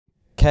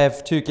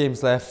Kev, 2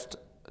 games left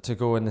to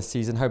go in the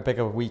season. How big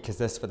of a week is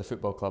this for the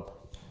football club?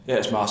 Yeah,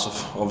 it's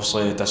massive.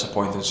 Obviously,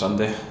 disappointing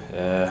Sunday.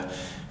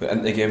 We went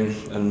into the game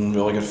in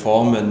really good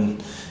form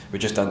and we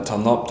just didn't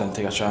turn up, didn't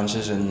take our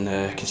chances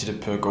and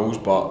conceded poor goals,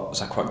 but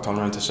it's a quick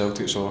turnaround to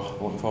Celtic, so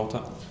looking forward to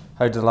it.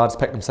 How did the lads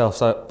pick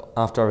themselves up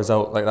after a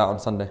result like that on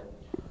Sunday?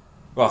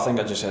 Well, I think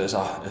I just said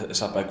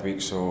it's a big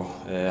week, so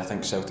I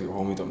think Celtic at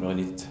home, we don't really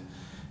need to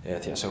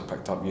get yourself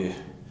picked up. You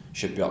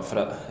should be up for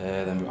it.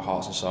 Then we've got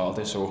Hearts on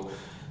Saturday, so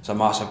it's a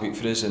massive week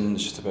for us and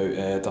it's just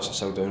about dust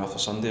ourselves down after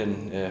Sunday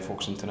and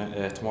focusing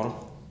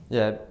tomorrow.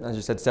 Yeah, as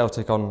you said,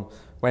 Celtic on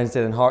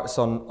Wednesday and Hearts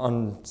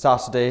on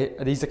Saturday.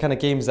 Are these the kind of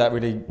games that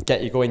really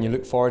get you going, you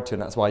look forward to,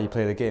 and that's why you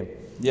play the game?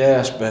 Yeah,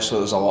 especially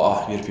there's a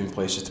lot of European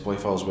places to play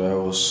for as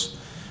well.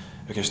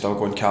 We can still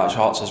go and catch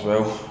Hearts as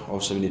well.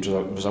 Obviously we need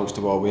results to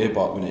go away,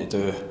 but we need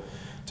to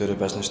do the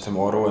business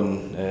tomorrow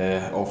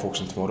and all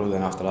focusing tomorrow,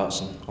 then after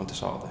that on to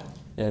Saturday.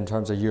 Yeah, in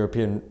terms of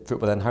European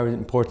football then, how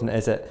important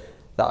is it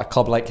that a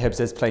club like Hibs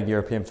is playing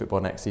European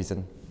football next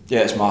season? Yeah,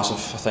 it's massive.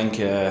 I think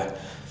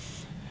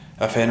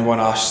if anyone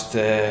asked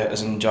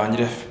us in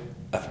January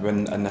if we were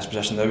in this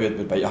position now,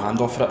 we'd bite your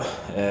hand off for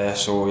it.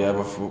 So yeah,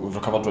 we've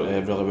recovered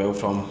really well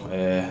from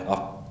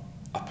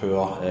a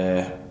poor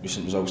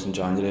recent results in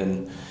January,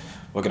 and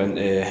we're getting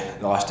into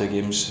the last 2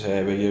 games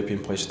with European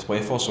places to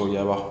play for. So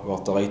yeah,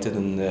 we're delighted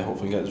and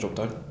hopefully get the job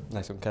done.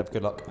 Nice one, Kev.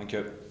 Good luck. Thank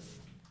you.